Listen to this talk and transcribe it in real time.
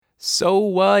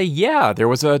Yeah, there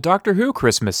was a Doctor Who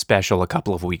Christmas special a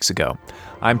couple of weeks ago.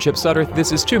 I'm Chip Sutter.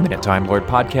 This is 2 Minute Time Lord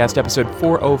Podcast, episode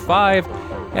 405,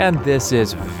 and this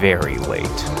is very late.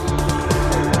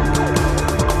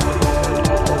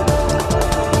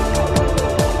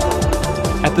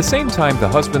 At the same time The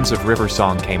Husbands of River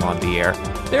Song came on the air,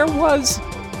 there was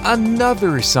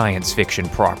another science fiction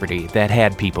property that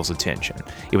had people's attention.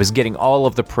 It was getting all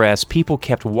of the press. People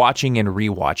kept watching and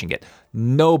rewatching it.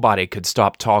 Nobody could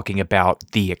stop talking about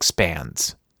The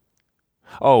Expanse.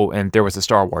 Oh, and there was a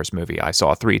Star Wars movie I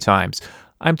saw 3 times.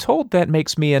 I'm told that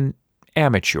makes me an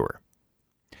amateur.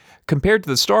 Compared to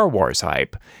the Star Wars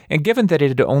hype, and given that it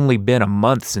had only been a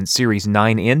month since Series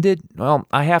 9 ended, well,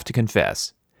 I have to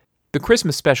confess, the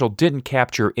Christmas special didn't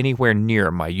capture anywhere near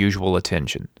my usual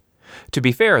attention. To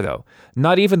be fair, though,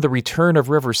 not even the return of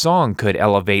River Song could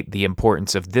elevate the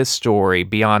importance of this story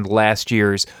beyond last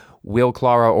year's will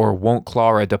Clara or won't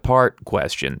Clara depart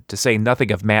question, to say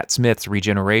nothing of Matt Smith's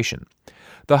regeneration.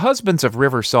 The Husbands of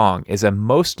River Song is a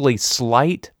mostly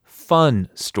slight, fun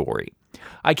story.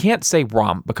 I can't say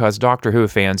romp because Doctor Who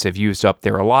fans have used up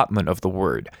their allotment of the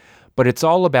word, but it's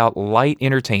all about light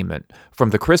entertainment, from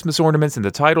the Christmas ornaments in the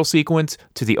title sequence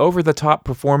to the over-the-top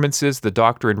performances the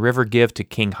Doctor and River give to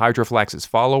King Hydroflax's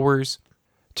followers,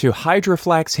 to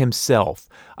Hydroflax himself,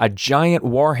 a giant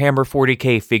Warhammer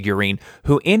 40k figurine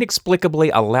who inexplicably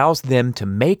allows them to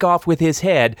make off with his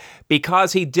head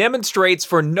because he demonstrates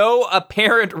for no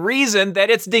apparent reason that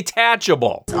it's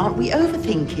detachable. Aren't we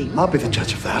overthinking? I'll be the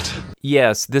judge of that.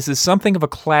 Yes, this is something of a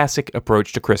classic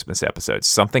approach to Christmas episodes,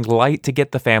 something light to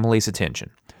get the family's attention.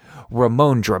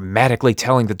 Ramon dramatically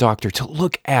telling the Doctor to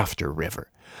look after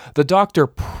River. The Doctor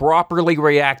properly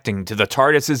reacting to the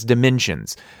TARDIS's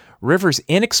dimensions. River's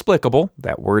inexplicable,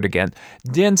 that word again,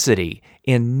 density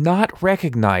in not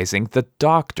recognizing the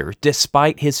Doctor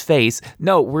despite his face.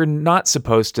 No, we're not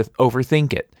supposed to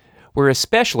overthink it. We're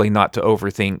especially not to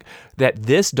overthink that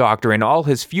this Doctor and all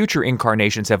his future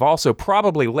incarnations have also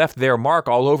probably left their mark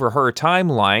all over her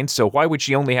timeline, so why would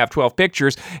she only have 12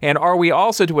 pictures? And are we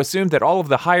also to assume that all of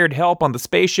the hired help on the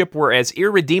spaceship were as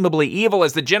irredeemably evil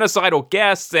as the genocidal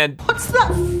guests and... What's that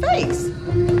face?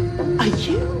 Are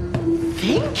you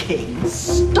thinking?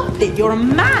 Stop it, you're a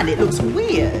man, it looks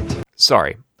weird.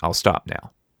 Sorry, I'll stop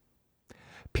now.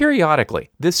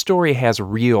 Periodically, this story has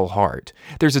real heart.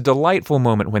 There's a delightful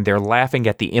moment when they're laughing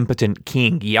at the impotent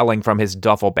king yelling from his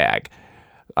duffel bag.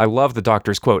 I love the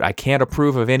Doctor's quote, "I can't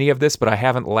approve of any of this, but I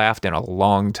haven't laughed in a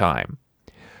long time."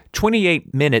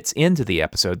 28 minutes into the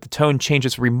episode, the tone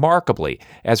changes remarkably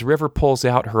as River pulls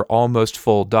out her almost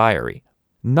full diary.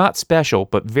 Not special,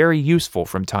 but very useful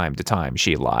from time to time,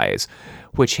 she lies,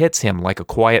 which hits him like a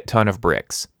quiet ton of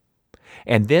bricks.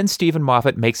 And then Stephen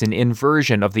Moffat makes an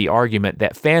inversion of the argument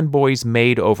that fanboys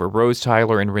made over Rose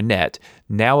Tyler and Renette,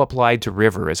 now applied to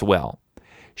River as well.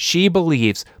 She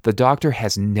believes the Doctor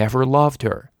has never loved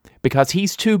her, because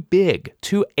he's too big,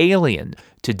 too alien,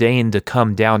 to deign to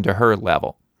come down to her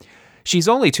level. She's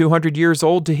only 200 years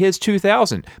old to his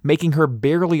 2,000, making her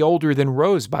barely older than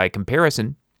Rose by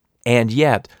comparison. And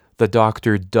yet, the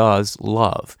Doctor does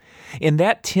love. In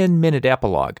that 10-minute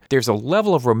epilogue, there's a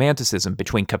level of romanticism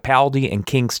between Capaldi and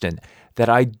Kingston that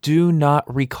I do not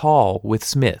recall with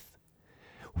Smith.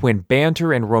 When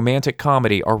banter and romantic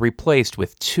comedy are replaced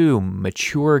with 2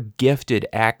 mature, gifted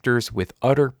actors with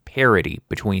utter parity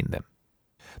between them.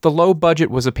 The low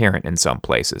budget was apparent in some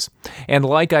places. And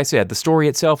like I said, the story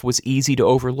itself was easy to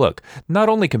overlook, not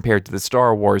only compared to the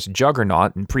Star Wars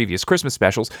juggernaut in previous Christmas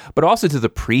specials, but also to the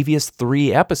previous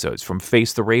 3 episodes from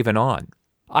Face the Raven on.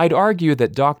 I'd argue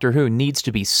that Doctor Who needs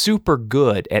to be super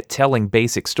good at telling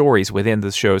basic stories within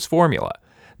the show's formula,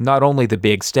 not only the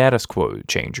big status quo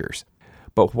changers.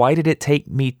 But why did it take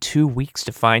me 2 weeks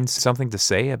to find something to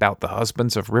say about the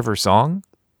Husbands of River Song?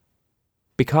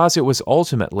 Because it was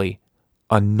ultimately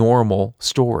a normal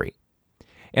story.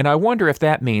 And I wonder if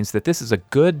that means that this is a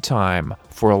good time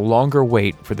for a longer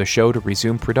wait for the show to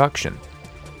resume production,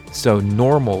 so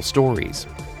normal stories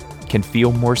can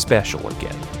feel more special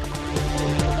again.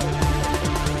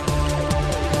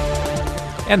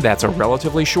 And that's a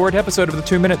relatively short episode of the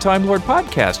 2 Minute Time Lord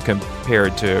podcast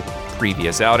compared to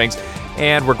previous outings.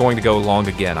 And we're going to go long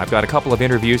again. I've got a couple of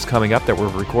interviews coming up that were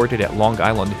recorded at Long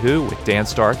Island Who with Dan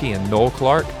Starkey and Noel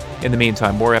Clark. In the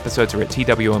meantime, more episodes are at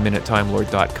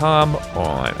twaminuteTimeLord.com,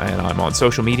 and I'm on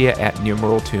social media at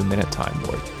numeral 2 Minute Time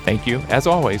Lord. Thank you, as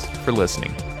always, for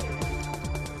listening.